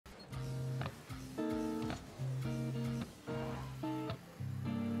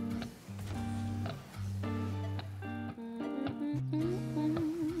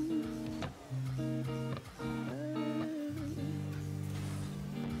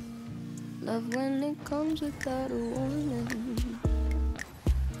Love when it comes without a warning.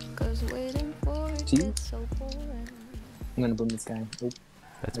 Cause waiting for it gets so boring. I'm gonna boom this guy. Oh,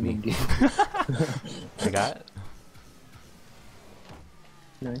 That's me. I got it.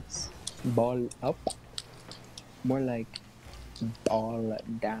 Nice. Ball up. More like ball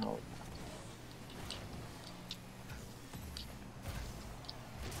down.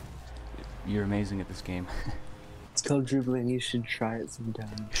 You're amazing at this game. It's called dribbling. You should try it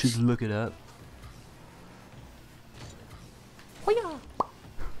sometime. You should look it up.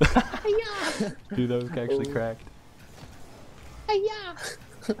 Dude, that was actually cracked.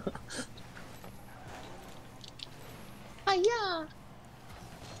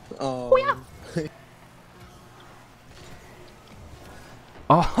 Oh.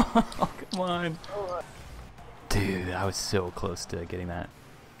 Oh, come on. Dude, I was so close to getting that.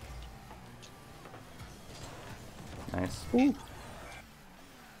 Nice. Ooh.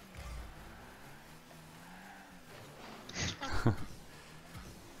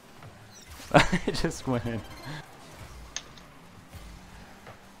 It just went in.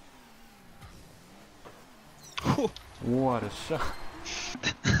 What a shot.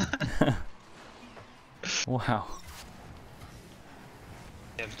 Wow.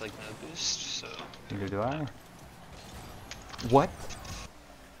 I have like no boost, so. Neither do I. What?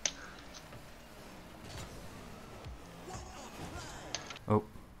 Oh,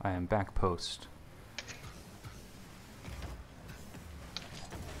 I am back post.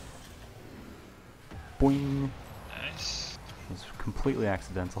 Boing. Nice. It's completely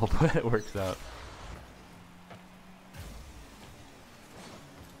accidental, but it works out.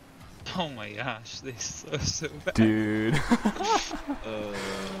 Oh my gosh, this is so bad. Dude.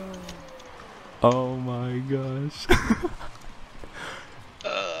 Oh my gosh.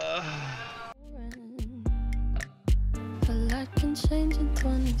 A lot can change in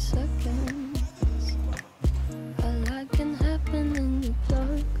 20 seconds. A lot can happen in the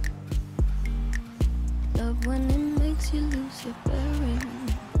dark. Love when it makes you lose your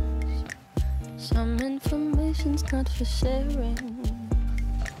bearings. Some information's not for sharing.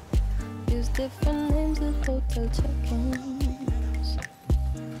 Use different names at hotel check-ins.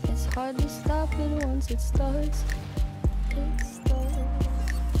 It's hard to stop it once it starts. It starts.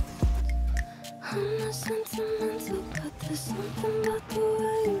 I'm not sentimental, but there's something about the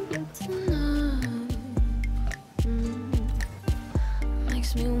way you look tonight.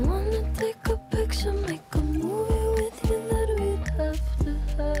 Makes me wanna take a picture, make a movie with you that we'd have to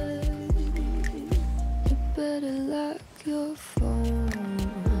hide. You better lock your phone.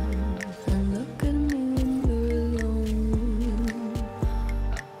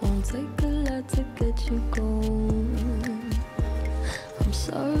 To get you going. I'm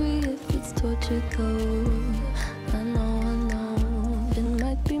sorry if it's torture though. I know it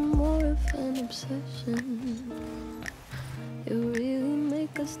might be more of an obsession. You really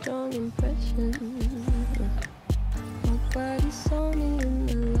make a strong impression. Nobody saw me in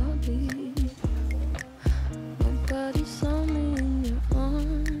the lobby. Nobody saw me in your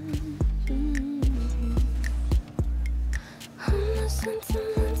arms. I'm not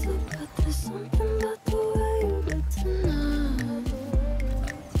sentimental, but there's something about the way you look tonight.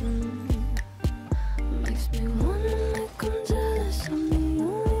 Makes me wanna make them jealous. I'm the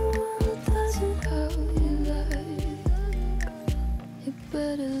only one who does it how you like. You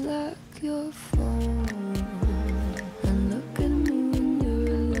better lock your phone and look at me when you're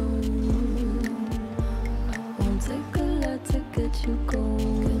alone. Won't take a lot to get you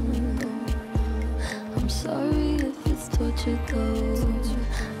going. I'm sorry if it's torture though.